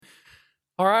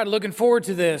All right, looking forward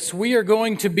to this. We are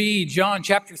going to be John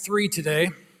chapter 3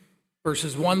 today,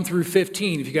 verses 1 through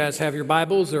 15. If you guys have your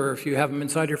Bibles or if you have them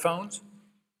inside your phones.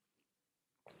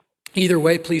 Either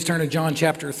way, please turn to John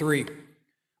chapter 3.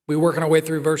 We're working our way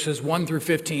through verses 1 through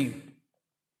 15.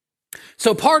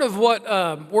 So part of what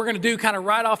we're going to do kind of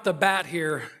right off the bat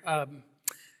here,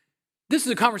 this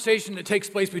is a conversation that takes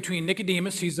place between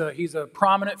Nicodemus. He's a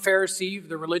prominent Pharisee,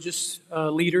 the religious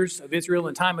leaders of Israel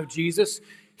in the time of Jesus.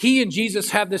 He and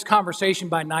Jesus have this conversation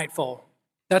by nightfall.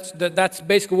 That's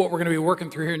basically what we're going to be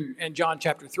working through here in John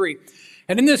chapter 3.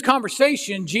 And in this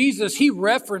conversation, Jesus, he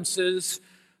references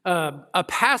a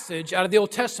passage out of the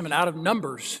Old Testament, out of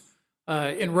Numbers,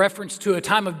 in reference to a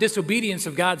time of disobedience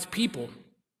of God's people.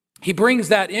 He brings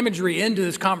that imagery into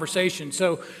this conversation.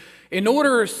 So in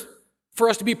order for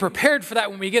us to be prepared for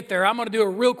that when we get there, I'm going to do a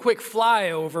real quick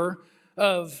flyover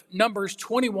of Numbers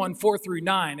 21, 4 through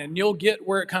 9, and you'll get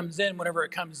where it comes in whenever it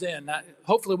comes in.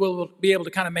 Hopefully we'll be able to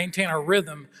kind of maintain our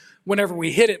rhythm whenever we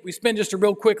hit it. We spend just a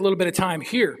real quick little bit of time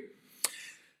here.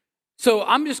 So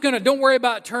I'm just going to, don't worry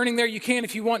about turning there. You can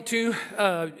if you want to.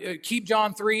 Keep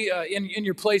John 3 in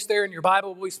your place there in your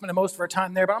Bible. We'll be spending most of our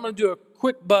time there, but I'm going to do a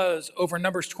quick buzz over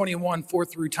Numbers 21, 4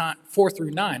 through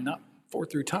 9, not 4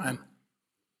 through time.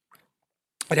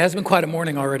 It has been quite a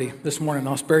morning already this morning.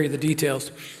 I'll spare you the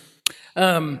details.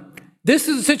 This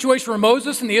is a situation where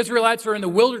Moses and the Israelites are in the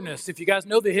wilderness. If you guys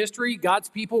know the history, God's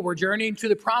people were journeying to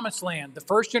the promised land. The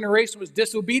first generation was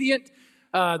disobedient.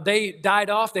 They died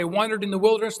off. They wandered in the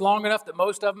wilderness long enough that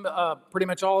most of them, pretty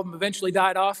much all of them eventually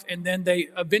died off. And then they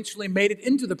eventually made it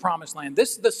into the promised land.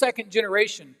 This is the second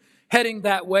generation heading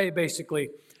that way, basically,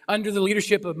 under the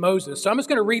leadership of Moses. So I'm just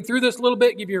going to read through this a little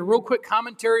bit, give you a real quick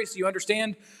commentary so you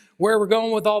understand where we're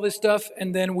going with all this stuff.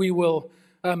 And then we will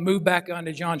move back on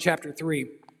to John chapter 3.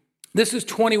 This is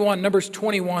Numbers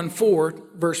 21, 4,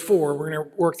 verse 4. We're going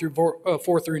to work through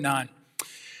 4 through 9.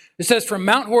 It says, from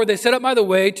Mount Hor, they set up by the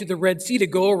way to the Red Sea to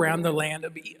go around the land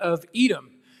of Edom.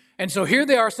 And so here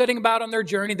they are setting about on their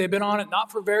journey. They've been on it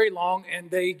not for very long, and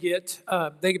the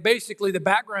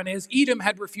background is Edom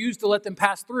had refused to let them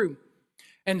pass through.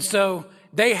 And so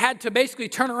they had to basically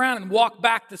turn around and walk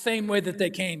back the same way that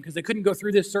they came because they couldn't go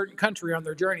through this certain country on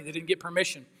their journey. They didn't get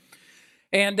permission.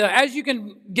 And as you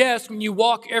can guess, when you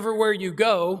walk everywhere you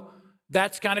go,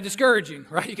 that's kind of discouraging,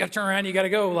 right? You got to turn around, you got to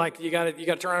go, you got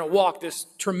to turn around and walk this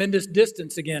tremendous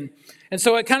distance again. And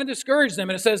so it kind of discouraged them.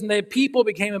 And it says, and the people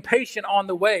became impatient on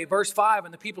the way. Verse 5,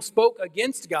 and the people spoke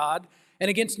against God and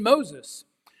against Moses.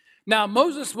 Now,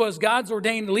 Moses was God's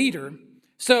ordained leader.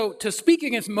 So to speak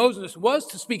against Moses was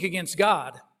to speak against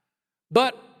God.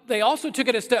 But they also took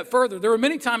it a step further. There were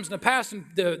many times in the past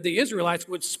the Israelites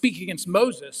would speak against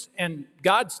Moses, and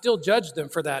God still judged them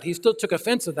for that. He still took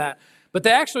offense of that. But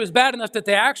they actually was bad enough that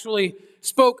they actually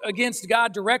spoke against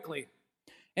God directly.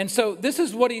 And so this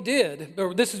is what he did,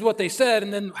 or this is what they said,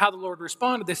 and then how the Lord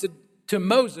responded. They said to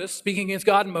Moses, speaking against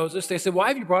God and Moses, they said, why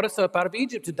have you brought us up out of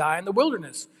Egypt to die in the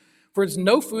wilderness? For there's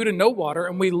no food and no water,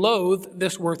 and we loathe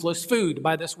this worthless food.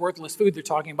 By this worthless food, they're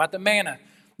talking about the manna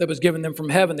that was given them from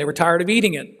heaven. They were tired of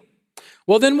eating it.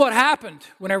 Well, then what happened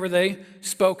whenever they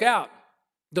spoke out?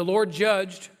 The Lord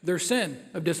judged their sin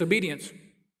of disobedience.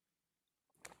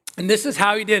 And this is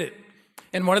how he did it,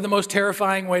 in one of the most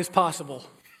terrifying ways possible,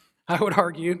 I would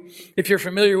argue, if you're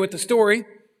familiar with the story.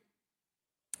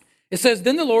 It says,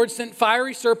 then the Lord sent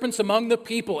fiery serpents among the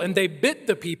people, and they bit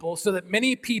the people so that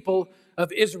many people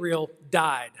of Israel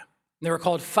died. And they were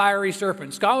called fiery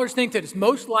serpents. Scholars think that it's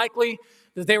most likely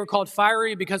that they were called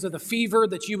fiery because of the fever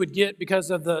that you would get because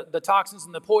of the toxins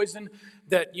and the poison,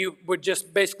 that you would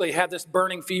just basically have this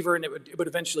burning fever and it would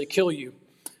eventually kill you.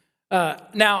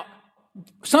 Now,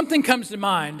 something comes to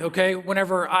mind, okay,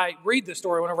 whenever I read this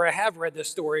story, whenever I have read this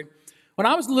story. When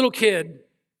I was a little kid,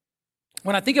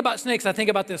 when I think about snakes, I think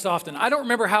about this often. I don't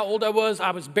remember how old I was.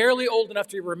 I was barely old enough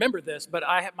to remember this, but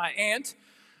I had my aunt.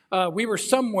 We were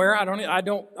somewhere. I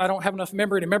don't have enough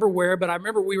memory to remember where, but I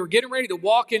remember we were getting ready to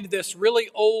walk into this really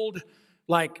old,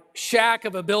 shack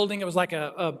of a building. It was like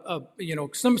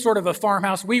some sort of a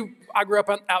farmhouse. I grew up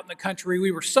out in the country.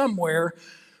 We were somewhere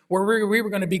where we were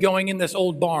going to be going in this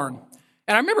old barn.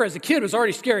 And I remember as a kid, it was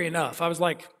already scary enough. I was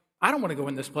like, I don't want to go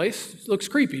in this place. It looks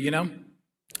creepy,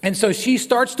 And so she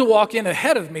starts to walk in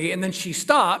ahead of me, and then she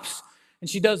stops, and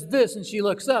she does this, and she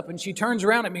looks up, and she turns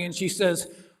around at me, and she says,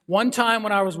 one time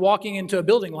when I was walking into a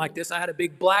building like this, I had a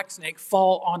big black snake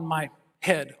fall on my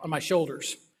head, on my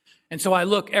shoulders. And so I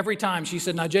look every time. She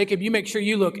said, now, Jacob, you make sure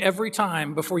you look every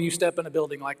time before you step in a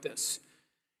building like this.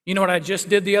 You know what I just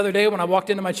did the other day when I walked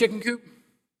into my chicken coop?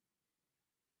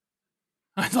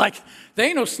 I was like, there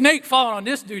ain't no snake falling on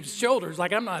this dude's shoulders.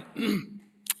 I'm not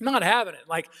Not having it.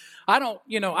 Like, I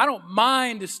don't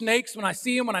mind the snakes when I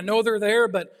see them, when I know they're there,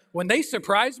 but when they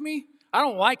surprise me, I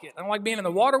don't like it. I don't like being in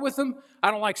the water with them.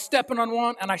 I don't like stepping on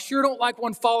one, and I sure don't like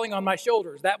one falling on my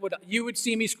shoulders. You would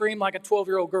see me scream like a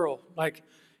 12-year-old girl. Like,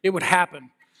 it would happen.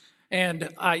 And,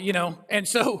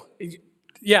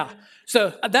 yeah.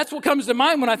 So that's what comes to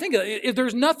mind when I think of it.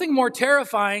 There's nothing more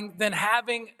terrifying than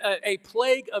having a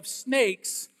plague of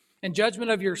snakes and judgment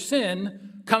of your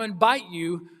sin come and bite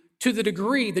you to the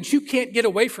degree that you can't get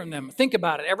away from them. Think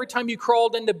about it. Every time you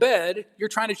crawled into bed, you're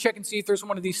trying to check and see if there's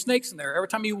one of these snakes in there. Every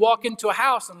time you walk into a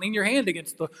house and lean your hand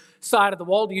against the side of the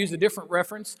wall, to use a different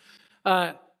reference,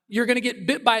 you're going to get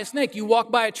bit by a snake. You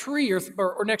walk by a tree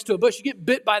or next to a bush, you get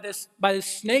bit by this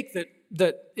snake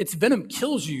that its venom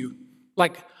kills you.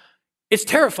 Like, it's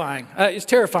terrifying. It's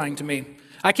terrifying to me.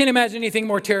 I can't imagine anything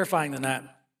more terrifying than that.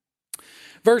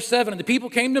 Verse 7, the people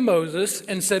came to Moses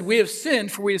and said, we have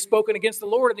sinned, for we have spoken against the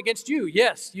Lord and against you.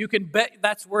 Yes, you can bet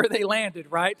that's where they landed,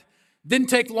 right? Didn't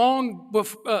take long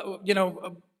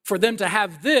for them to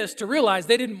have this, to realize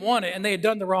they didn't want it and they had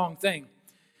done the wrong thing.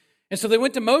 And so they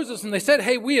went to Moses and they said,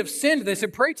 hey, we have sinned. They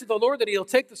said, pray to the Lord that he'll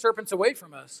take the serpents away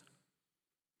from us.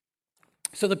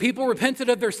 So the people repented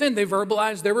of their sin. They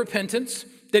verbalized their repentance.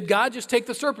 Did God just take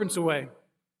the serpents away?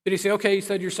 Did he say, okay, he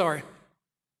said, you're sorry?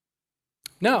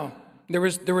 No. There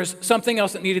was something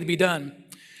else that needed to be done.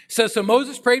 So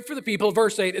Moses prayed for the people,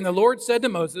 verse 8, and the Lord said to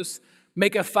Moses,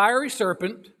 make a fiery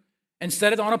serpent and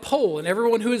set it on a pole, and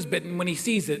everyone who is bitten, when he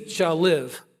sees it, shall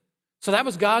live. So that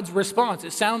was God's response.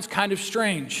 It sounds kind of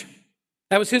strange.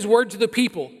 That was his word to the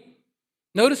people.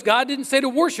 Notice God didn't say to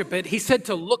worship it. He said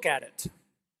to look at it.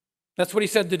 That's what he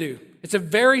said to do. It's a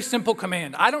very simple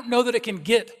command. I don't know that it can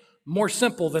get more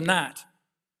simple than that.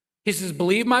 He says,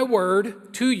 believe my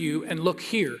word to you and look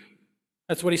here.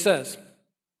 That's what he says.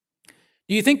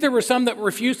 Do you think there were some that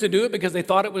refused to do it because they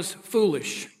thought it was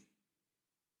foolish?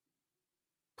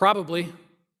 Probably,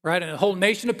 right? And a whole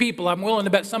nation of people, I'm willing to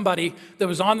bet somebody that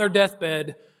was on their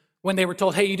deathbed when they were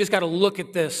told, hey, you just got to look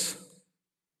at this.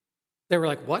 They were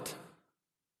like, what?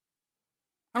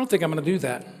 I don't think I'm going to do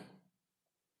that.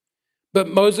 But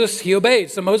Moses, he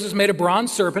obeyed. So Moses made a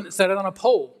bronze serpent and set it on a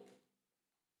pole.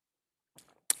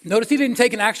 Notice he didn't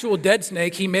take an actual dead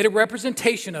snake. He made a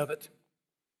representation of it.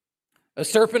 A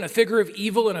serpent, a figure of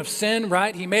evil and of sin,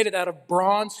 right? He made it out of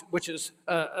bronze, which is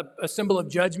a symbol of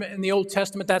judgment in the Old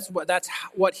Testament. That's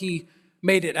what he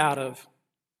made it out of.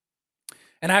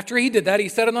 And after he did that, he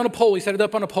set it on a pole. He set it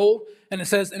up on a pole, and it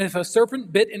says, and if a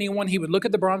serpent bit anyone, he would look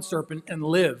at the bronze serpent and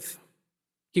live.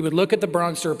 He would look at the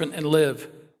bronze serpent and live.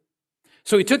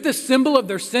 So he took this symbol of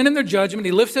their sin and their judgment,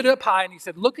 he lifted it up high, and he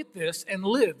said, look at this and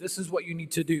live. This is what you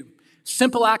need to do.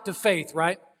 Simple act of faith,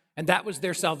 right? And that was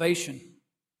their salvation.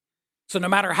 So no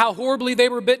matter how horribly they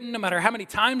were bitten, no matter how many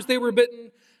times they were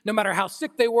bitten, no matter how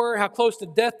sick they were, how close to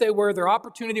death they were, their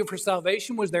opportunity for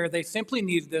salvation was there. They simply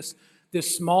needed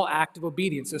this small act of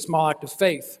obedience, this small act of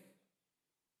faith.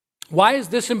 Why is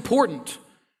this important?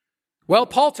 Well,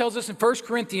 Paul tells us in 1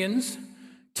 Corinthians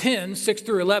 10, 6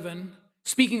 through 11,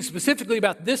 speaking specifically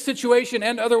about this situation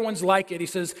and other ones like it, he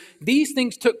says, these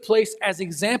things took place as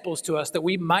examples to us that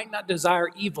we might not desire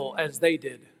evil as they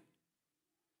did.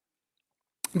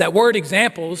 That word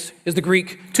examples is the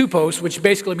Greek tupos, which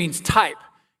basically means type.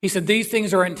 He said these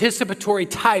things are anticipatory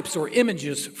types or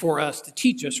images for us to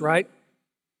teach us, right?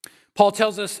 Paul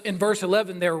tells us in verse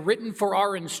 11, they're written for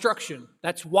our instruction.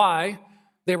 That's why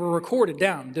they were recorded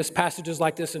down. This passage is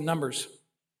like this in Numbers.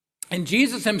 And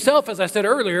Jesus himself, as I said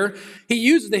earlier, he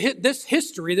used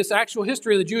this actual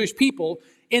history of the Jewish people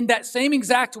in that same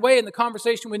exact way in the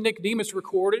conversation with Nicodemus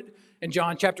recorded in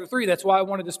John chapter 3. That's why I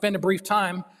wanted to spend a brief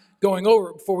time going over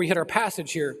it before we hit our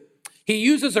passage here. He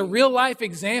uses a real life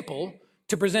example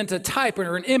to present a type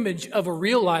or an image of a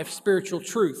real life spiritual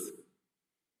truth.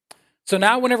 So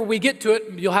now whenever we get to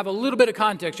it, you'll have a little bit of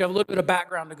context, you have a little bit of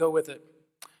background to go with it.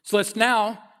 So let's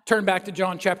now turn back to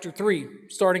John chapter 3,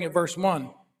 starting at verse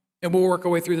 1, and we'll work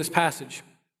our way through this passage.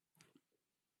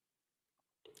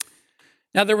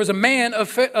 Now there was a man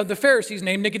of the Pharisees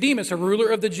named Nicodemus, a ruler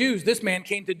of the Jews. This man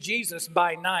came to Jesus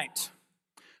by night.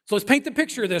 So let's paint the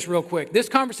picture of this real quick. This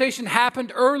conversation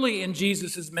happened early in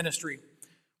Jesus' ministry.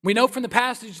 We know from the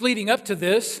passage leading up to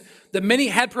this that many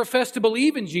had professed to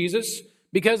believe in Jesus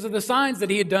because of the signs that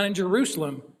he had done in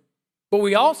Jerusalem. But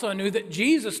we also knew that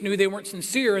Jesus knew they weren't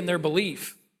sincere in their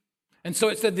belief. And so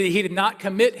it said that he did not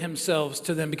commit himself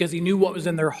to them because he knew what was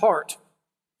in their heart.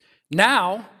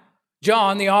 Now,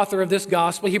 John, the author of this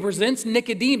gospel, he presents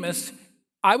Nicodemus,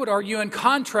 I would argue, in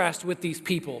contrast with these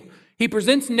people. He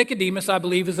presents Nicodemus, I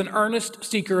believe, as an earnest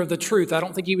seeker of the truth. I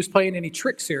don't think he was playing any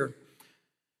tricks here.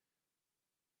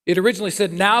 It originally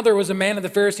said, now there was a man of the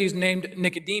Pharisees named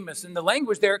Nicodemus. In the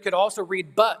language there, it could also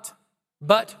read, but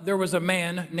there was a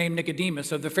man named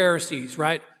Nicodemus of the Pharisees,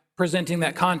 right? Presenting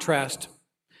that contrast.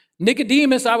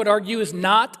 Nicodemus, I would argue, is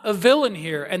not a villain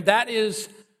here, and that is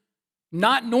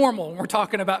not normal when we're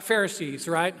talking about Pharisees,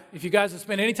 right? If you guys have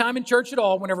spent any time in church at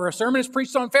all, whenever a sermon is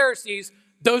preached on Pharisees,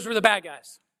 those were the bad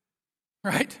guys,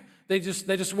 right? They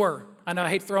just were. I know I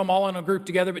hate to throw them all in a group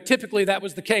together, but typically that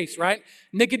was the case, right?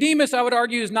 Nicodemus, I would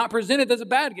argue, is not presented as a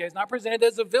bad guy. He's not presented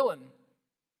as a villain.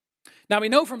 Now, we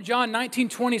know from John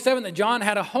 19:27 that John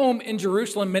had a home in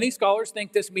Jerusalem. Many scholars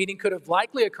think this meeting could have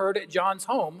likely occurred at John's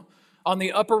home on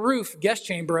the upper roof guest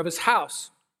chamber of his house.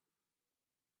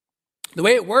 The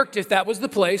way it worked, if that was the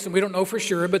place, and we don't know for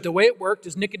sure, but the way it worked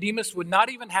is Nicodemus would not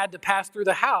even had to pass through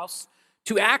the house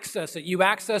to access it. You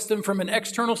accessed them from an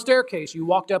external staircase. You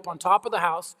walked up on top of the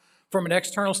house from an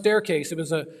external staircase. It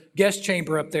was a guest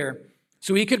chamber up there.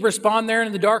 So he could respond there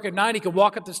in the dark at night. He could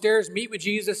walk up the stairs, meet with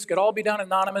Jesus. It could all be done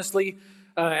anonymously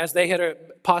as they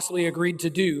had possibly agreed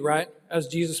to do, right? As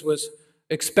Jesus was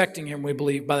expecting him, we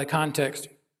believe, by the context.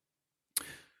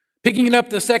 Picking it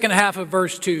up the second half of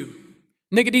verse 2.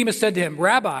 Nicodemus said to him,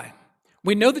 Rabbi,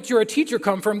 we know that you're a teacher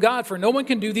come from God, for no one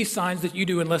can do these signs that you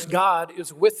do unless God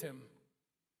is with him.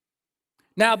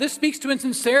 Now, this speaks to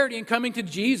insincerity in coming to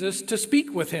Jesus to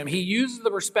speak with him. He uses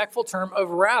the respectful term of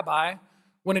rabbi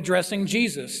when addressing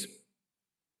Jesus.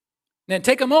 Now,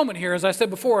 take a moment here, as I said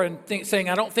before, and saying,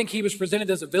 I don't think he was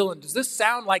presented as a villain. Does this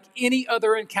sound like any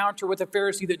other encounter with a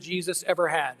Pharisee that Jesus ever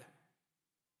had?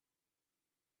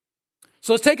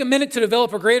 So let's take a minute to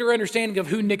develop a greater understanding of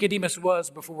who Nicodemus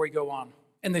was before we go on,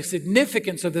 and the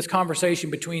significance of this conversation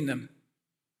between them,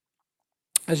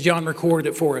 as John recorded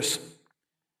it for us.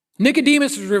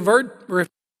 Nicodemus is referred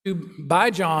to by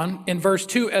John in verse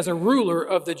 2 as a ruler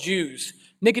of the Jews.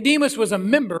 Nicodemus was a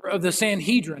member of the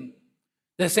Sanhedrin.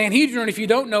 The Sanhedrin, if you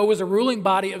don't know, was a ruling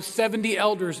body of 70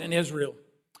 elders in Israel.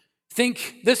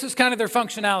 This is kind of their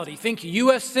functionality. Think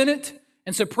U.S. Senate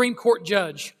and Supreme Court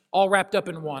judge all wrapped up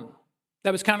in one.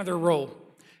 That was kind of their role.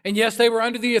 And yes, they were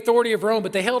under the authority of Rome,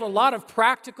 but they held a lot of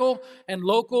practical and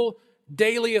local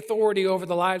daily authority over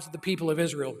the lives of the people of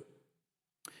Israel.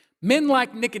 Men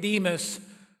like Nicodemus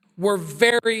were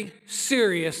very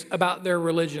serious about their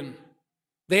religion.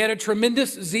 They had a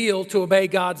tremendous zeal to obey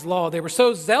God's law. They were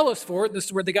so zealous for it, this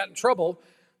is where they got in trouble,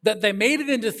 that they made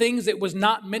it into things it was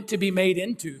not meant to be made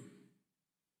into.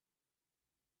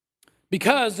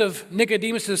 Because of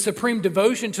Nicodemus' supreme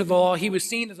devotion to the law, he was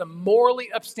seen as a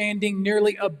morally upstanding,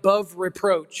 nearly above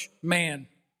reproach man.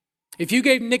 If you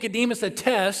gave Nicodemus a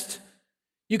test,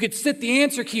 you could sit the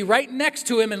answer key right next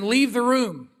to him and leave the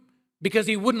room because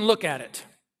he wouldn't look at it.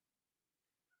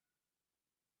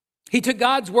 He took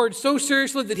God's word so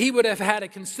seriously that he would have had a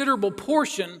considerable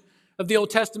portion of the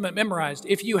Old Testament memorized.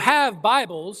 If you have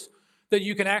Bibles that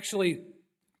you can actually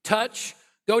touch,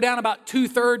 go down about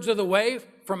 2/3 of the way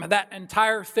from that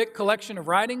entire thick collection of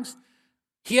writings,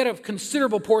 he had a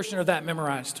considerable portion of that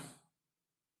memorized.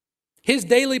 His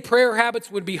daily prayer habits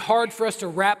would be hard for us to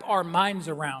wrap our minds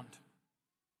around.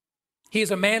 He is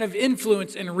a man of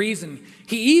influence and reason.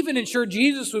 He even ensured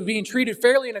Jesus was being treated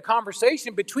fairly in a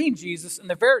conversation between Jesus and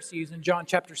the Pharisees in John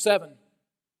chapter 7.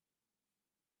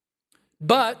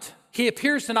 But he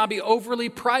appears to not be overly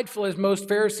prideful as most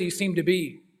Pharisees seem to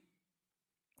be.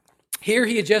 Here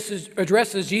he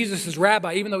addresses Jesus as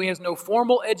rabbi, even though he has no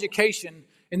formal education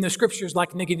in the scriptures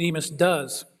like Nicodemus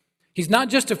does. He's not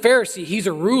just a Pharisee, he's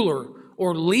a ruler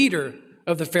or leader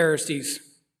of the Pharisees.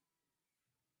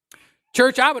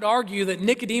 Church, I would argue that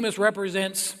Nicodemus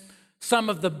represents some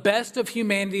of the best of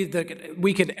humanity that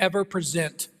we could ever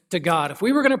present to God. If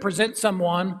we were going to present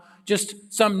someone,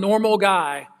 just some normal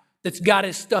guy that's got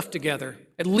his stuff together,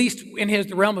 at least in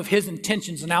the realm of his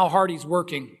intentions and how hard he's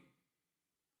working,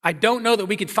 I don't know that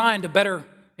we could find a better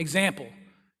example.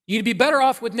 You'd be better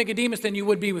off with Nicodemus than you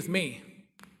would be with me,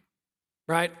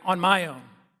 right? On my own.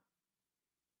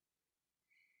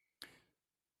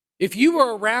 If you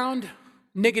were around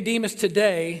Nicodemus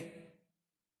today,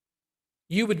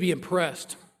 you would be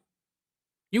impressed.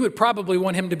 You would probably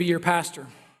want him to be your pastor.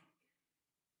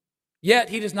 Yet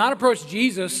he does not approach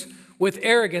Jesus with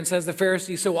arrogance as the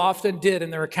Pharisees so often did in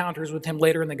their encounters with him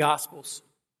later in the Gospels.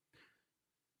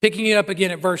 Picking it up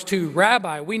again at verse 2,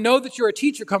 Rabbi, we know that you're a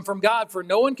teacher come from God, for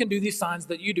no one can do these signs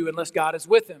that you do unless God is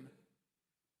with him.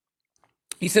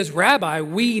 He says, Rabbi,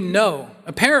 we know.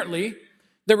 Apparently,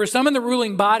 there were some in the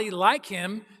ruling body like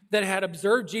him that had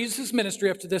observed Jesus' ministry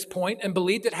up to this point and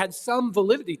believed it had some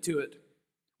validity to it.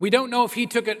 We don't know if he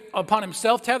took it upon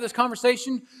himself to have this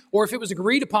conversation or if it was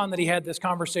agreed upon that he had this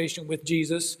conversation with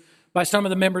Jesus by some of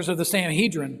the members of the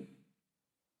Sanhedrin.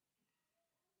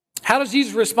 How does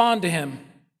Jesus respond to him?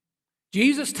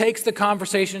 Jesus takes the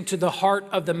conversation to the heart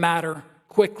of the matter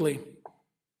quickly.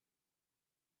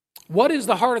 What is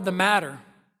the heart of the matter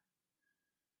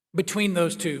between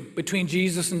those two, between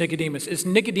Jesus and Nicodemus? It's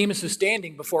Nicodemus is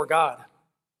standing before God.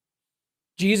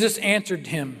 Jesus answered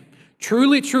him,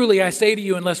 "Truly, truly, I say to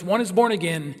you, unless one is born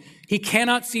again, he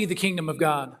cannot see the kingdom of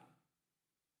God."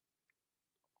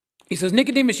 He says,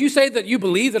 "Nicodemus, you say that you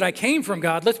believe that I came from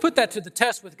God. Let's put that to the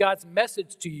test with God's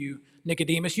message to you,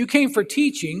 Nicodemus. You came for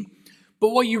teaching, but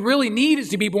what you really need is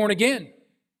to be born again.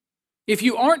 If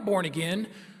you aren't born again,"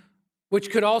 which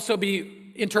could also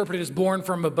be interpreted as born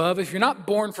from above. If you're not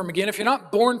born from again, if you're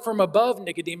not born from above,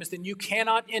 Nicodemus, then you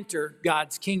cannot enter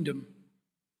God's kingdom.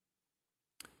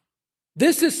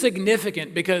 This is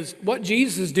significant because what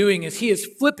Jesus is doing is he is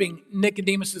flipping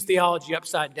Nicodemus' theology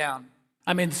upside down.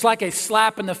 I mean, it's like a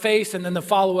slap in the face and then the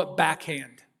follow-up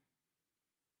backhand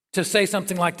to say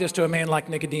something like this to a man like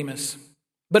Nicodemus.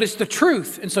 But it's the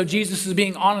truth, and so Jesus is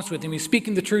being honest with him. He's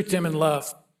speaking the truth to him in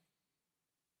love.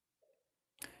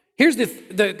 Here's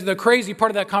the crazy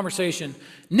part of that conversation.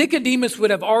 Nicodemus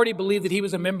would have already believed that he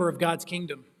was a member of God's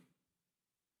kingdom,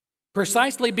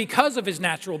 precisely because of his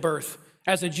natural birth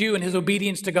as a Jew and his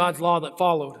obedience to God's law that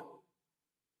followed.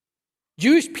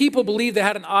 Jewish people believed they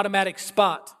had an automatic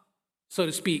spot, so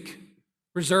to speak,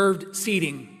 reserved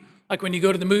seating. Like when you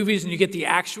go to the movies and you get the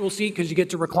actual seat because you get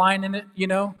to recline in it, you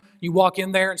know? You walk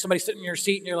in there and somebody's sitting in your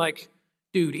seat and you're like,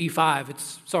 dude, E5,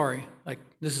 like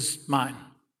this is mine,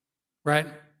 right?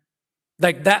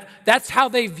 Like that's how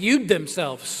they viewed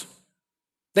themselves.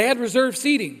 They had reserved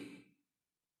seating.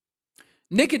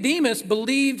 Nicodemus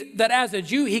believed that as a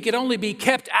Jew, he could only be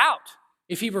kept out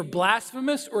if he were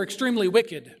blasphemous or extremely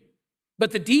wicked.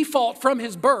 But the default from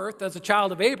his birth as a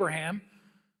child of Abraham,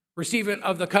 recipient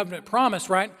of the covenant promise,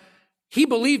 right? He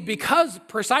believed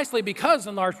precisely because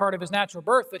in large part of his natural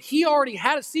birth, that he already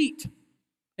had a seat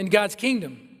in God's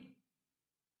kingdom.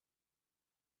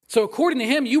 So according to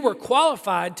him, you were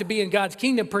qualified to be in God's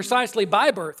kingdom precisely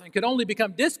by birth and could only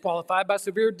become disqualified by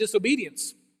severe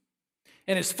disobedience.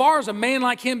 And as far as a man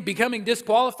like him becoming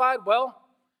disqualified, well,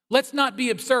 let's not be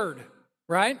absurd,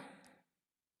 right?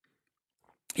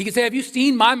 He could say, have you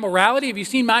seen my morality? Have you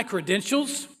seen my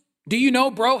credentials? Do you know,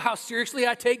 bro, how seriously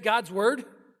I take God's word?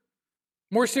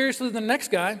 More seriously than the next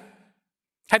guy.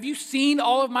 Have you seen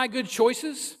all of my good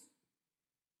choices?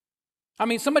 I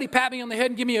mean, somebody pat me on the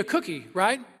head and give me a cookie,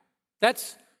 right?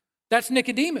 That's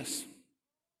Nicodemus.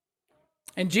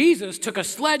 And Jesus took a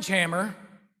sledgehammer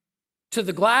to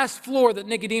the glass floor that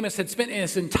Nicodemus had spent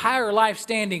his entire life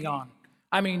standing on.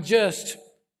 I mean, just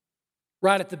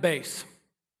right at the base.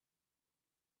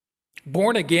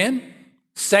 Born again,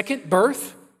 second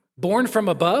birth, born from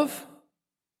above.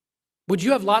 Would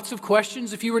you have lots of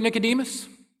questions if you were Nicodemus?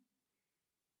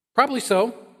 Probably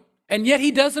so. And yet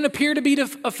he doesn't appear to be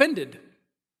offended.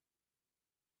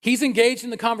 He's engaged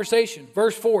in the conversation.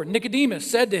 Verse 4,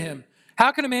 Nicodemus said to him,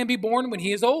 "How can a man be born when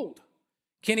he is old?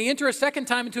 Can he enter a second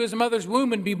time into his mother's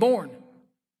womb and be born?"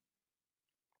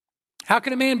 How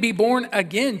can a man be born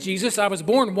again, Jesus? I was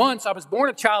born once. I was born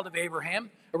a child of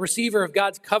Abraham, a receiver of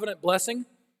God's covenant blessing.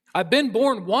 I've been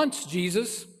born once,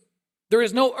 Jesus. There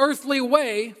is no earthly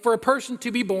way for a person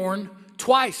to be born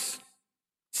twice.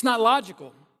 It's not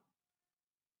logical.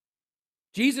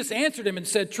 Jesus answered him and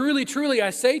said, "Truly, truly, I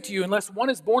say to you, unless one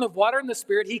is born of water and the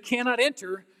Spirit, he cannot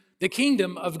enter the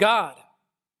kingdom of God."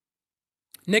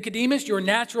 Nicodemus, your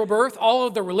natural birth, all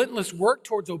of the relentless work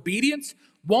towards obedience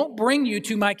won't bring you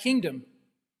to my kingdom.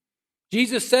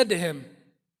 Jesus said to him,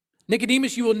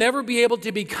 "Nicodemus, you will never be able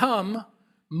to become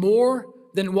more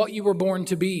than what you were born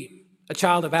to be, a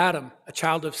child of Adam, a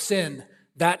child of sin.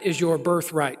 That is your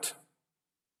birthright,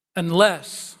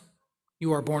 unless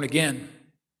you are born again,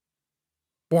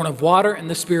 born of water and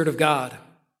the Spirit of God."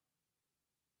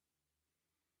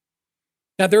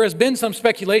 Now, there has been some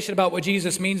speculation about what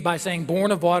Jesus means by saying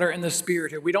born of water and the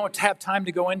Spirit here. We don't have time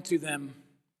to go into them.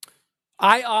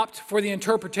 I opt for the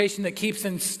interpretation that keeps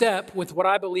in step with what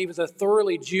I believe is a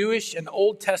thoroughly Jewish and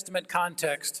Old Testament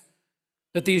context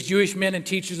that these Jewish men and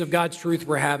teachers of God's truth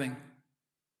were having.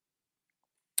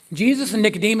 Jesus and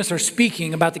Nicodemus are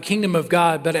speaking about the kingdom of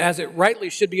God, but as it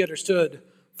rightly should be understood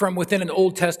from within an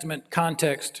Old Testament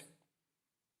context.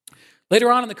 Later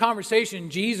on in the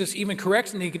conversation, Jesus even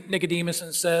corrects Nicodemus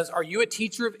and says, "Are you a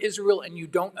teacher of Israel and you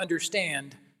don't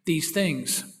understand these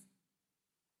things?"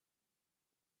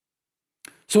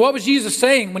 So what was Jesus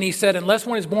saying when he said, unless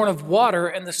one is born of water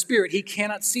and the Spirit, he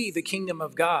cannot see the kingdom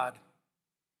of God?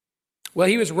 Well,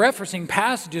 he was referencing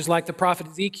passages like the prophet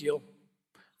Ezekiel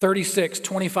 36,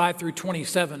 25 through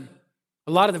 27.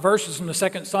 A lot of the verses from the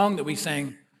second song that we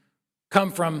sang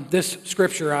come from this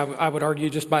scripture, I would argue,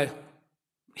 just by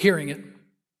hearing it.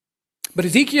 But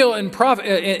Ezekiel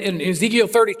in Ezekiel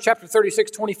 30, chapter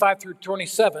 36, 25 through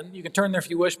 27, you can turn there if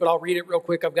you wish, but I'll read it real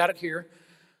quick. I've got it here.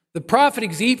 The prophet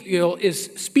Ezekiel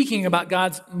is speaking about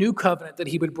God's new covenant that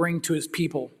he would bring to his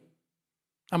people.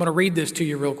 I'm going to read this to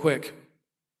you real quick.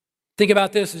 Think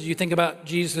about this as you think about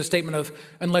Jesus' statement of,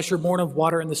 unless you're born of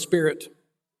water and the Spirit.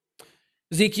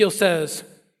 Ezekiel says,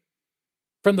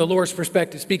 from the Lord's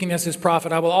perspective, speaking as his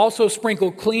prophet, I will also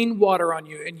sprinkle clean water on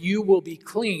you, and you will be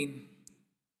clean.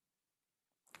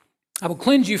 I will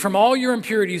cleanse you from all your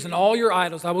impurities and all your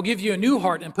idols. I will give you a new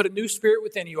heart and put a new spirit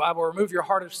within you. I will remove your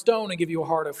heart of stone and give you a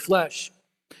heart of flesh.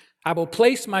 I will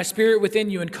place my spirit within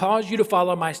you and cause you to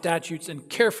follow my statutes and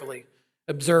carefully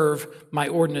observe my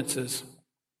ordinances.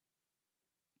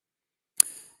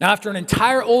 Now, after an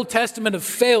entire Old Testament of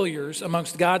failures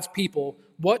amongst God's people,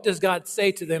 what does God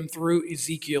say to them through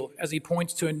Ezekiel as he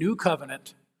points to a new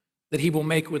covenant that he will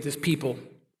make with his people?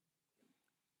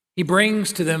 He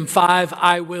brings to them 5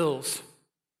 I wills.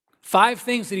 5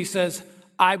 things that he says,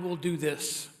 I will do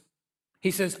this. He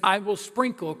says, I will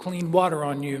sprinkle clean water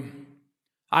on you.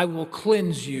 I will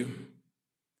cleanse you.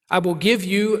 I will give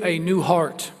you a new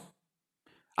heart.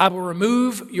 I will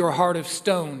remove your heart of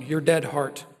stone, your dead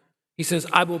heart. He says,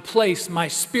 I will place my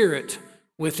spirit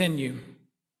within you.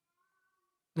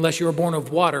 Unless you are born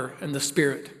of water and the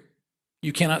Spirit,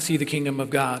 you cannot see the kingdom of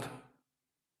God.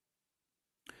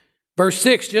 Verse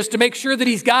 6, just to make sure that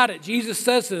he's got it, Jesus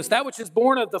says this, that which is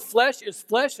born of the flesh is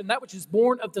flesh, and that which is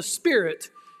born of the Spirit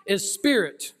is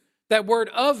spirit. That word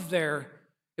of there,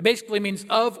 it basically means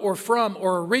of or from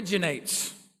or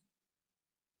originates.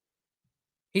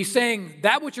 He's saying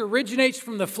that which originates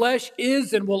from the flesh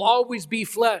is and will always be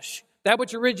flesh. That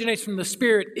which originates from the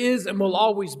Spirit is and will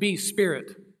always be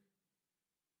spirit.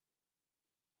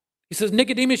 He says,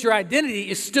 Nicodemus, your identity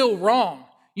is still wrong.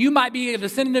 You might be a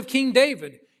descendant of King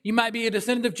David. You might be a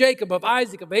descendant of Jacob, of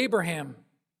Isaac, of Abraham.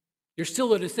 You're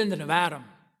still a descendant of Adam.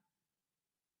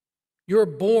 You're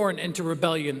born into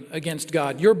rebellion against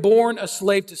God. You're born a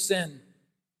slave to sin,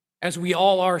 as we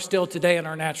all are still today in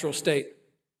our natural state.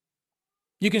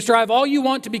 You can strive all you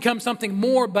want to become something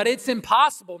more, but it's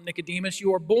impossible, Nicodemus.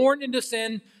 You are born into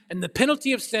sin, and the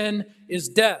penalty of sin is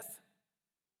death.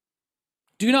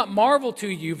 Do not marvel to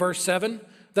you, verse 7,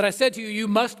 that I said to you, you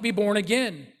must be born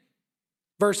again.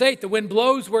 Verse 8, the wind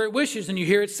blows where it wishes and you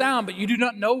hear its sound, but you do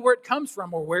not know where it comes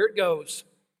from or where it goes.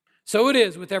 So it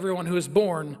is with everyone who is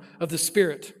born of the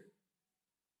Spirit.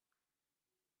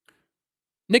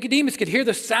 Nicodemus could hear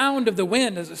the sound of the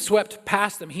wind as it swept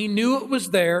past him. He knew it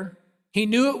was there. He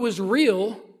knew it was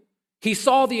real. He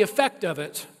saw the effect of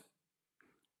it.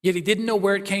 Yet he didn't know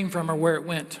where it came from or where it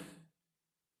went.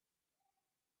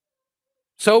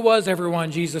 So was everyone,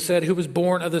 Jesus said, who was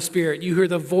born of the Spirit. You hear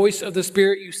the voice of the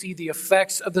Spirit. You see the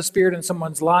effects of the Spirit in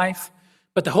someone's life.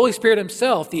 But the Holy Spirit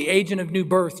himself, the agent of new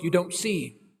birth, you don't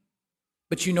see.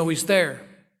 But you know he's there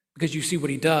because you see what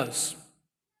he does.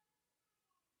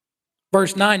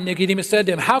 Verse 9, Nicodemus said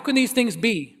to him, how can these things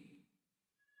be?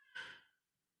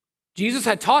 Jesus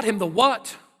had taught him the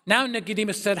what. Now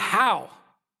Nicodemus said, how?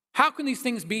 How can these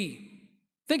things be?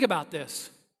 Think about this.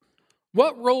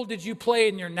 What role did you play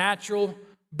in your natural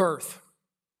birth?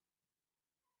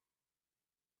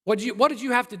 What did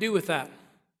you have to do with that?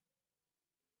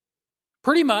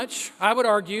 Pretty much, I would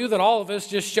argue that all of us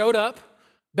just showed up,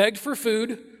 begged for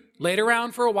food, laid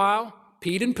around for a while,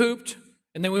 peed and pooped,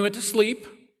 and then we went to sleep,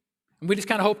 and we just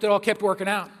kind of hoped it all kept working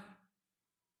out.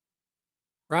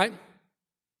 Right?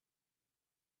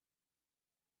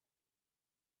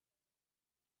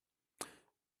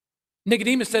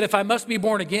 Nicodemus said, if I must be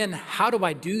born again, how do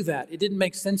I do that? It didn't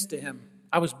make sense to him.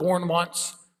 I was born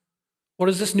once. What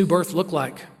does this new birth look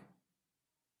like?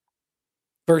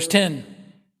 Verse 10,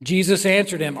 Jesus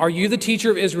answered him, are you the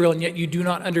teacher of Israel, and yet you do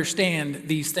not understand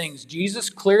these things? Jesus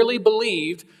clearly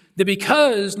believed that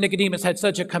because Nicodemus had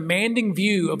such a commanding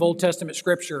view of Old Testament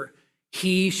Scripture,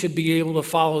 he should be able to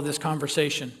follow this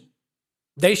conversation.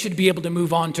 They should be able to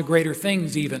move on to greater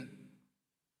things even.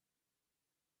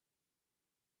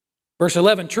 Verse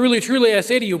 11, truly, truly, I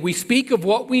say to you, we speak of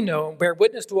what we know, bear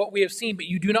witness to what we have seen, but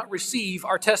you do not receive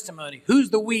our testimony.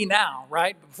 Who's the we now,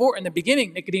 right? Before, in the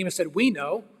beginning, Nicodemus said, we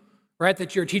know, right,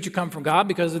 that your teacher come from God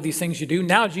because of these things you do.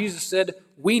 Now Jesus said,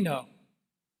 we know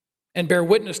and bear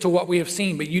witness to what we have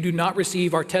seen, but you do not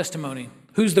receive our testimony.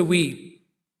 Who's the we?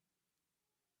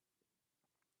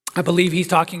 I believe he's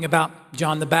talking about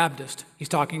John the Baptist. He's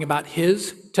talking about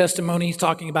his testimony. He's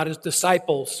talking about his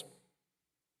disciples.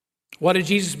 What did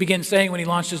Jesus begin saying when he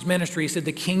launched his ministry? He said,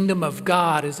 the kingdom of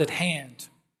God is at hand.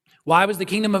 Why was the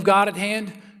kingdom of God at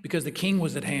hand? Because the king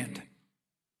was at hand.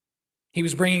 He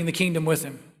was bringing the kingdom with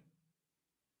him.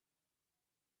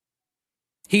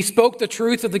 He spoke the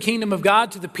truth of the kingdom of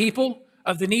God to the people,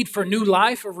 of the need for new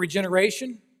life, of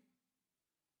regeneration.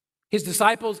 His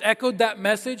disciples echoed that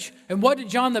message. And what did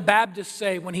John the Baptist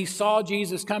say when he saw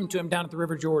Jesus come to him down at the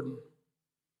River Jordan?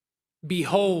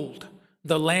 Behold,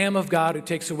 the Lamb of God who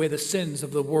takes away the sins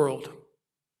of the world.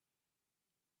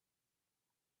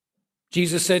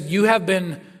 Jesus said, you have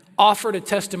been offered a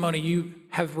testimony, you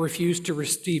have refused to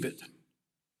receive it.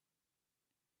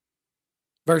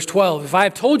 Verse 12, if I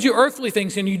have told you earthly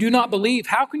things and you do not believe,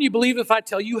 how can you believe if I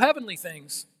tell you heavenly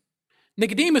things?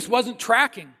 Nicodemus wasn't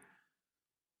tracking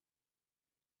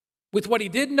with what he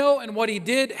did know and what he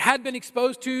had been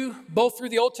exposed to, both through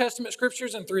the Old Testament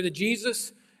scriptures and through the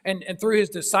Jesus and through his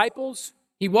disciples.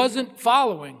 He wasn't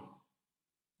following.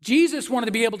 Jesus wanted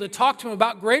to be able to talk to him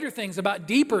about greater things, about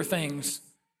deeper things.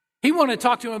 He wanted to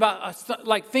talk to him about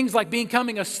things like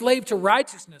becoming a slave to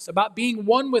righteousness, about being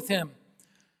one with him,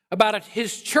 about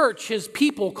his church, his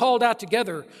people called out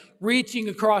together, reaching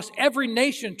across every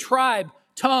nation, tribe,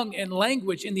 tongue, and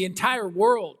language in the entire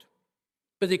world.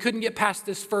 But they couldn't get past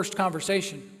this first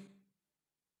conversation.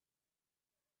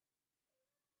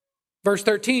 Verse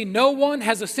 13, no one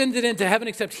has ascended into heaven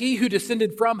except he who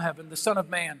descended from heaven, the Son of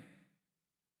Man.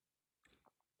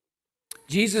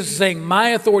 Jesus is saying, my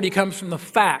authority comes from the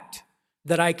fact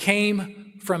that I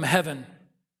came from heaven.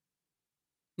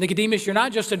 Nicodemus, you're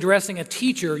not just addressing a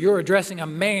teacher, you're addressing a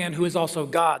man who is also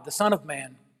God, the Son of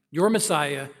Man, your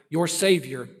Messiah, your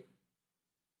Savior.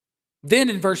 Then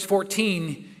in verse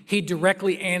 14, he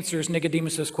directly answers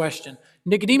Nicodemus' question.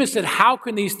 Nicodemus said, how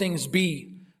can these things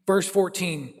be? Verse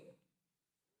 14,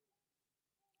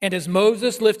 and as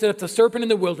Moses lifted up the serpent in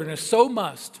the wilderness, so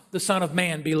must the Son of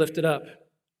Man be lifted up,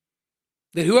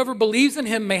 that whoever believes in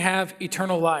him may have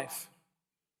eternal life.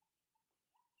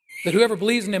 That whoever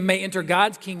believes in him may enter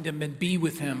God's kingdom and be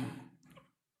with him.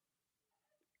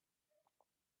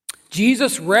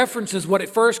 Jesus references what at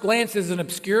first glance is an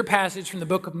obscure passage from the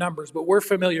book of Numbers, but we're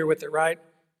familiar with it, right?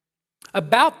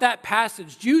 About that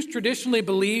passage, Jews traditionally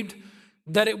believed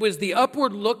that it was the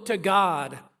upward look to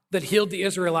God that healed the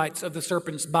Israelites of the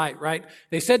serpent's bite, right?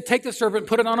 They said, take the serpent,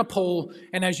 put it on a pole,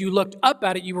 and as you looked up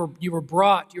at it, you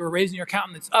were raising your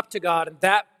countenance up to God, and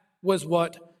that was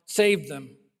what saved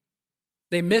them.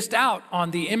 They missed out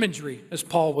on the imagery, as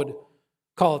Paul would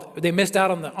call it. They missed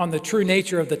out on the true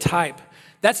nature of the type.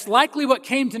 That's likely what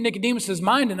came to Nicodemus'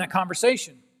 mind in that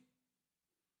conversation.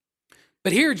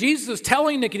 But here, Jesus is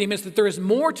telling Nicodemus that there is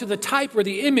more to the type or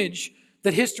the image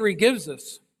that history gives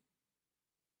us.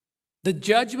 The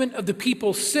judgment of the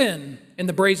people's sin in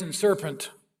the brazen serpent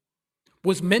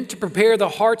was meant to prepare the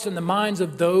hearts and the minds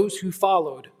of those who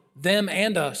followed, them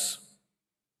and us,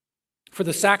 for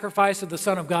the sacrifice of the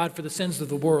Son of God for the sins of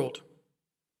the world.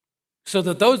 So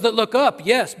that those that look up,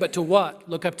 yes, but to what?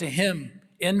 Look up to him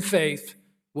in faith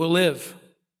will live.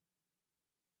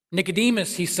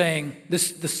 Nicodemus, he's saying, the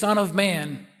Son of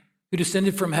Man who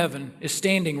descended from heaven is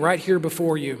standing right here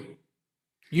before you.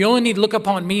 You only need to look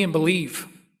upon me and believe.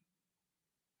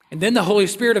 And then the Holy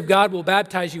Spirit of God will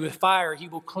baptize you with fire. He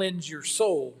will cleanse your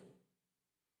soul.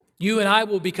 You and I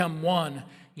will become one.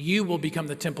 You will become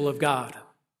the temple of God.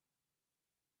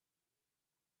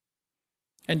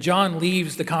 And John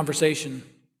leaves the conversation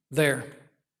there.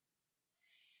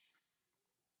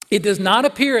 It does not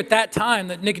appear at that time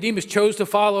that Nicodemus chose to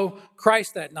follow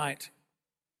Christ that night.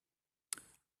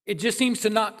 It just seems to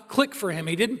not click for him.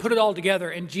 He didn't put it all together.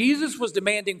 And Jesus was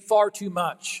demanding far too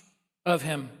much of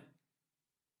him.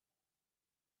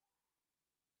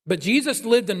 But Jesus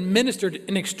lived and ministered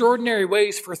in extraordinary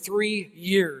ways for 3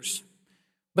 years.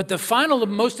 But the final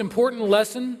and most important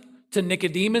lesson to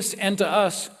Nicodemus and to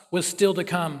us was still to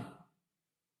come.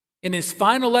 In his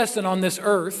final lesson on this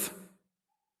earth,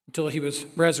 until he was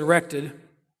resurrected,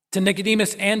 to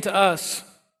Nicodemus and to us,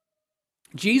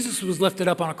 Jesus was lifted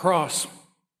up on a cross.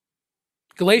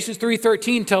 Galatians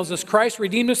 3:13 tells us Christ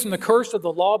redeemed us from the curse of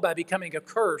the law by becoming a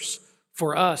curse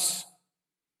for us.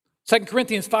 2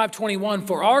 Corinthians 5:21,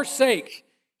 for our sake,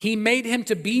 he made him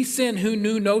to be sin who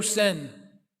knew no sin,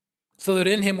 so that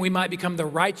in him we might become the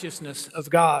righteousness of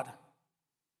God.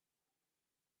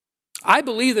 I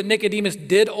believe that Nicodemus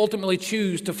did ultimately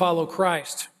choose to follow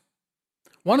Christ.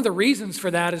 One of the reasons for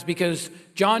that is because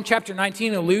John chapter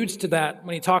 19 alludes to that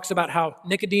when he talks about how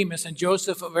Nicodemus and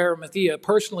Joseph of Arimathea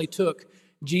personally took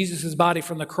Jesus' body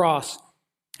from the cross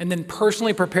and then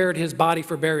personally prepared his body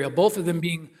for burial, both of them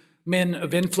being men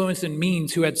of influence and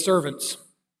means who had servants,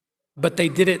 but they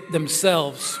did it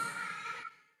themselves.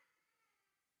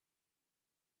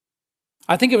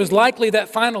 I think it was likely that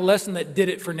final lesson that did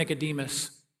it for Nicodemus.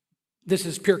 This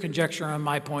is pure conjecture on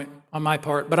my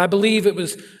part, but I believe it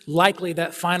was likely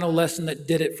that final lesson that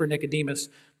did it for Nicodemus,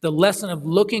 the lesson of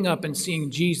looking up and seeing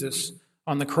Jesus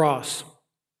on the cross.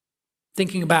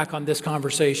 Thinking back on this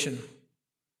conversation,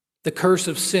 the curse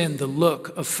of sin, the look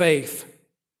of faith,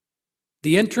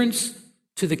 the entrance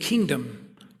to the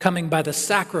kingdom coming by the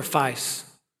sacrifice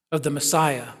of the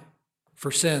Messiah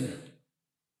for sin.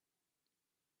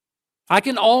 I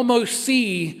can almost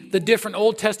see the different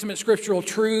Old Testament scriptural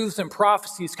truths and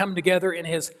prophecies come together in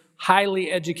his highly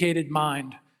educated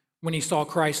mind when he saw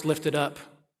Christ lifted up,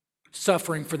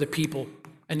 suffering for the people,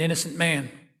 an innocent man,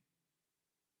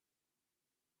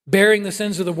 bearing the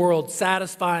sins of the world,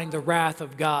 satisfying the wrath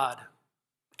of God.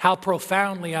 How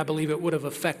profoundly I believe it would have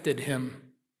affected him,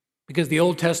 because the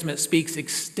Old Testament speaks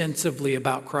extensively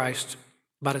about Christ,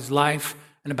 about his life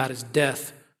and about his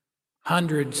death,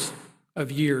 hundreds of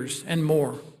years and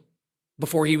more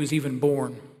before he was even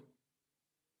born.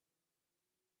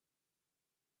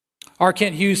 R.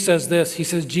 Kent Hughes says this. He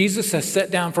says, Jesus has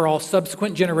set down for all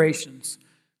subsequent generations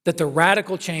that the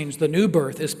radical change, the new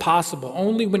birth, is possible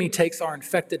only when he takes our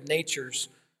infected natures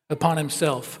upon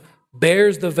himself,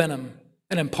 bears the venom,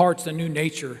 and imparts the new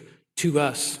nature to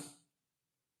us.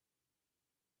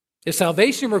 If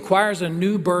salvation requires a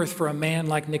new birth for a man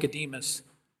like Nicodemus,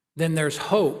 then there's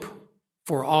hope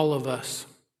for all of us.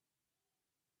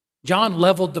 John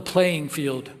leveled the playing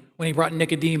field when he brought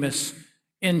Nicodemus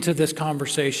into this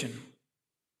conversation.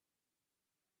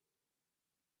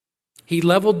 He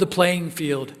leveled the playing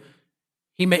field.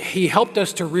 He helped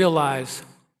us to realize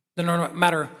that no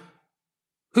matter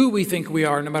who we think we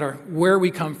are, no matter where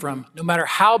we come from, no matter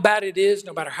how bad it is,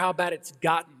 no matter how bad it's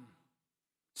gotten,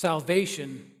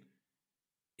 salvation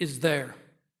is there.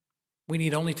 We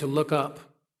need only to look up.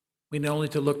 We need only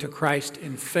to look to Christ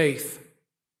in faith.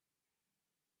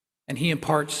 And he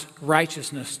imparts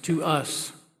righteousness to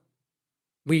us.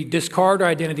 We discard our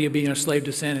identity of being a slave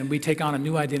to sin, and we take on a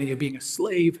new identity of being a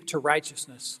slave to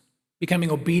righteousness, becoming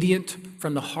obedient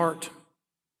from the heart,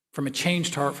 from a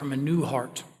changed heart, from a new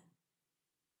heart,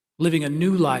 living a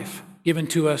new life given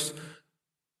to us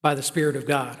by the Spirit of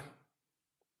God.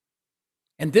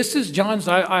 And this is John's,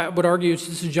 I would argue,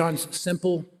 this is John's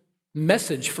simple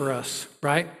message for us,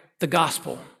 right? The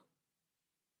gospel.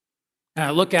 And I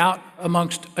look out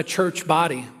amongst a church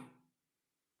body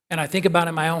and I think about it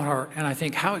in my own heart and I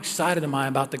think, how excited am I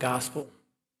about the gospel?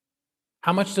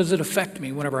 How much does it affect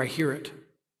me whenever I hear it?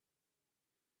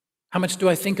 How much do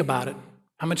I think about it?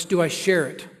 How much do I share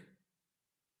it?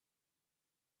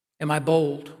 Am I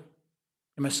bold?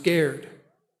 Am I scared?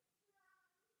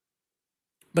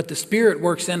 But the Spirit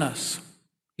works in us.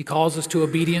 He calls us to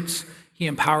obedience. He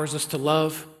empowers us to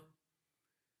love.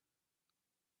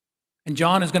 And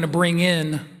John is going to bring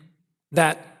in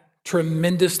that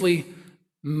tremendously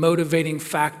motivating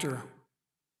factor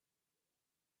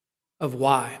of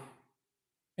why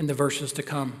in the verses to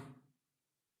come.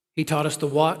 He taught us the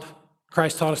what.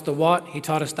 Christ taught us the what. He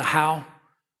taught us the how.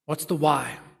 What's the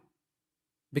why?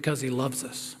 Because he loves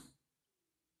us.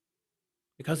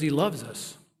 Because he loves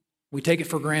us. We take it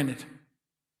for granted.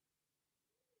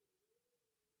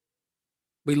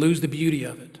 We lose the beauty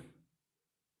of it.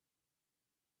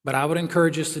 But I would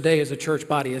encourage us today as a church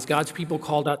body, as God's people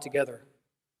called out together,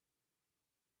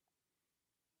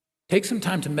 take some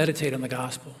time to meditate on the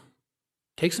gospel.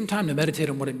 Take some time to meditate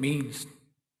on what it means.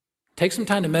 Take some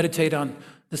time to meditate on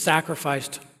the sacrifice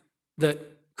that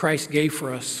Christ gave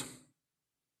for us.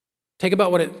 Think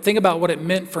about what it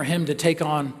meant for him to take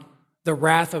on the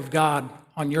wrath of God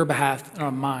on your behalf and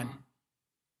on mine.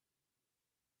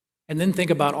 And then think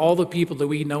about all the people that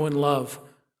we know and love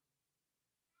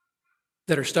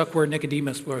that are stuck where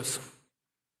Nicodemus was.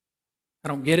 I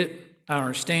don't get it. I don't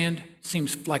understand. It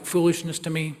seems like foolishness to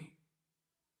me.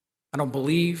 I don't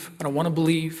believe. I don't want to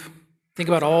believe. Think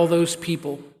about all those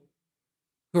people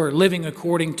who are living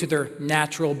according to their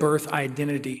natural birth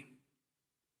identity.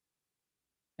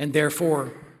 And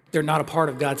therefore, they're not a part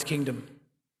of God's kingdom.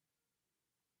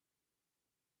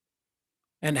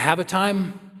 And have a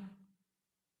time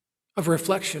of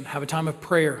reflection, have a time of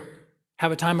prayer,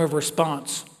 have a time of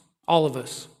response, all of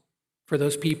us, for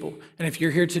those people. And if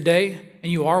you're here today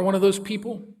and you are one of those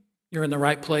people, you're in the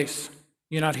right place.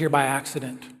 You're not here by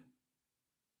accident.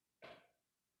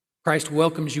 Christ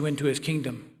welcomes you into his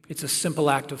kingdom. It's a simple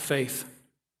act of faith.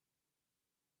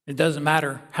 It doesn't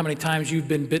matter how many times you've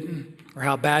been bitten or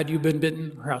how bad you've been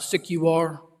bitten or how sick you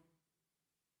are.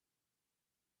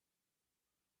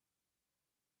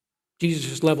 Jesus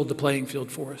just leveled the playing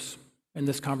field for us in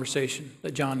this conversation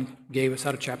that John gave us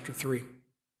out of chapter 3.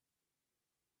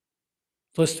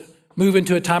 So let's move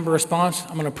into a time of response.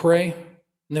 I'm going to pray,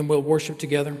 and then we'll worship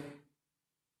together.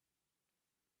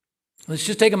 Let's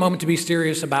just take a moment to be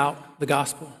serious about the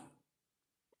gospel.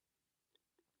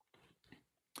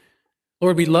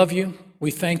 Lord, we love you.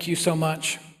 We thank you so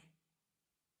much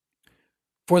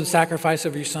for the sacrifice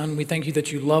of your Son. We thank you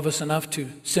that you love us enough to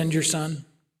send your Son.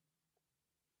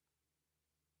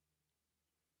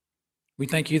 We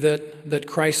thank you that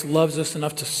Christ loves us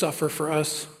enough to suffer for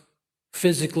us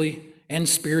physically and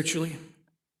spiritually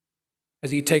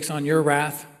as he takes on your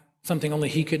wrath, something only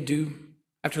he could do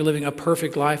after living a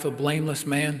perfect life, a blameless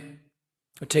man,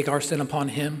 would take our sin upon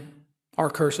him, our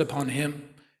curse upon him,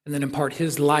 and then impart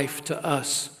his life to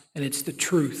us. And it's the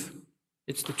truth.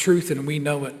 It's the truth, and we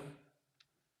know it.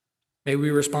 May we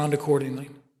respond accordingly.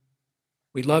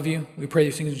 We love you. We pray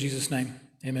these things in Jesus' name.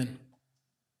 Amen.